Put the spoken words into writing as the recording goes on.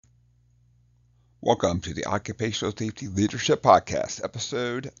Welcome to the Occupational Safety Leadership Podcast,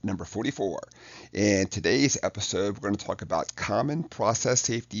 episode number 44. In today's episode, we're going to talk about common process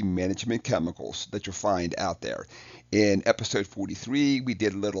safety management chemicals that you'll find out there. In episode 43, we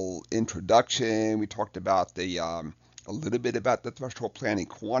did a little introduction. We talked about a little bit about the threshold planning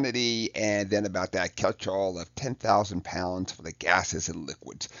quantity and then about that catch-all of 10,000 pounds for the gases and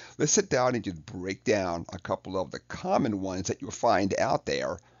liquids. Let's sit down and just break down a couple of the common ones that you'll find out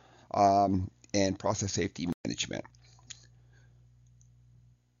there. And process safety management.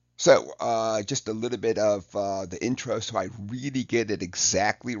 So, just a little bit of the intro so I really get it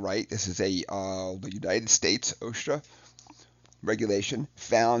exactly right. This is the United States OSHA regulation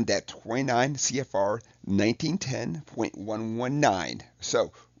found at 29 CFR 1910.119.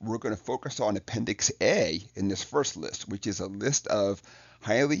 So, we're going to focus on Appendix A in this first list, which is a list of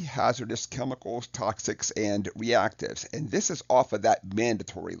highly hazardous chemicals, toxics, and reactives. And this is off of that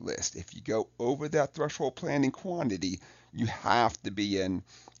mandatory list. If you go over that threshold planning quantity, you have to be in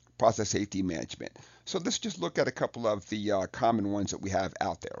process safety management. So let's just look at a couple of the common ones that we have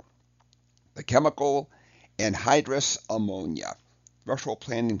out there. The chemical anhydrous ammonia, threshold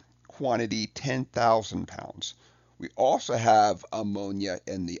planning quantity 10,000 pounds. We also have ammonia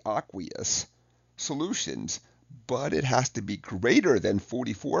in the aqueous solutions, but it has to be greater than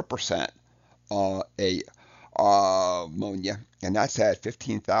 44% ammonia, and that's at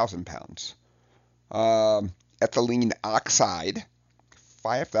 15,000 pounds. Ethylene oxide,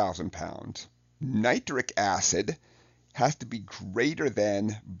 5,000 pounds. Nitric acid has to be greater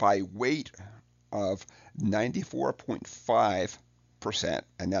than by weight of 94.5%,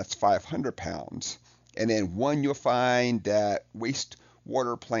 and that's 500 pounds. And then one you'll find at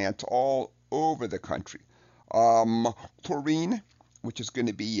wastewater plants all over the country. Chlorine, which is going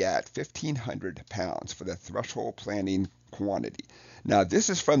to be at 1,500 pounds for the threshold planning quantity. Now, this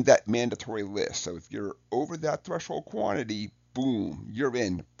is from that mandatory list. So if you're over that threshold quantity, boom, you're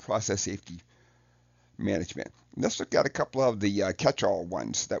in process safety management. Let's look at a couple of the catch-all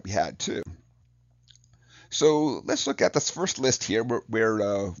ones that we had too. So let's look at this first list here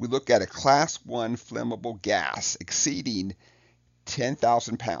where we look at a class 1 flammable gas exceeding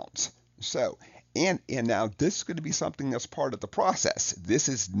 10,000 pounds. So, and now this is going to be something that's part of the process. This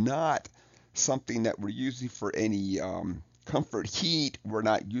is not something that we're using for any comfort heat. We're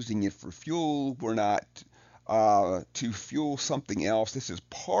not using it for fuel. We're not to fuel something else. This is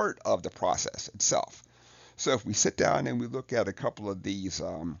part of the process itself. So if we sit down and we look at a couple of these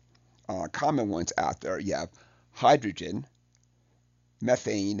common ones out there, you have hydrogen,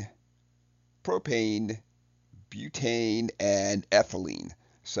 methane, propane, butane, and ethylene.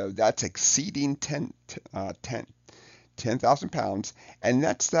 So that's exceeding 10,000 pounds, and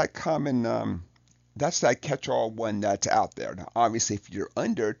that's that common, that's that catch-all one that's out there. Now, obviously, if you're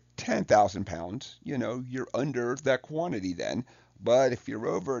under 10,000 pounds, you're under that quantity then. But if you're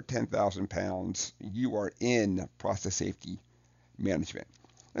over 10,000 pounds, you are in process safety management.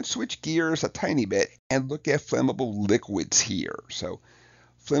 Let's switch gears a tiny bit and look at flammable liquids here. So,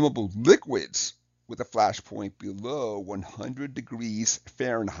 flammable liquids with a flash point below 100 degrees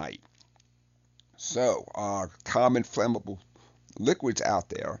Fahrenheit. So, common flammable liquids out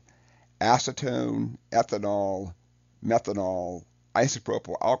there: acetone, ethanol, methanol,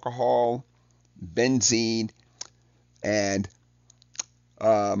 isopropyl alcohol, benzene, and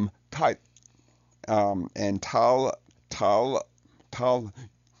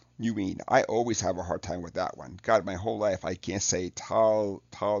toluene. I always have a hard time with that one. God, my whole life I can't say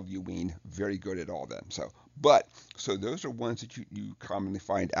toluene very good at all then. So those are ones that you commonly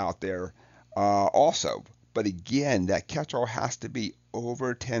find out there also. But again, that catch-all has to be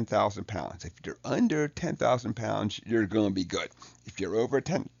over 10,000 pounds. If you're under 10,000 pounds, you're going to be good. If you're over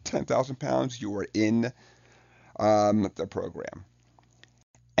 10,000 pounds, you are in the program.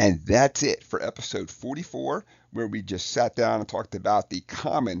 And that's it for episode 44, where we just sat down and talked about the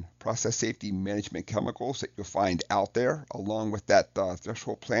common process safety management chemicals that you'll find out there, along with that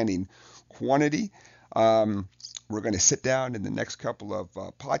threshold planning quantity. We're going to sit down in the next couple of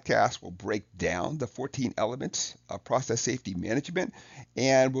podcasts. We'll break down the 14 elements of process safety management,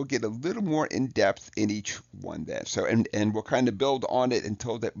 and we'll get a little more in depth in each one then. So, and we'll kind of build on it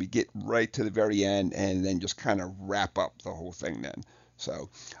until that we get right to the very end, and then just kind of wrap up the whole thing then. So,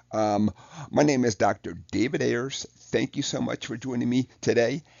 my name is Dr. David Ayers. Thank you so much for joining me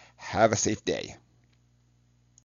today. Have a safe day.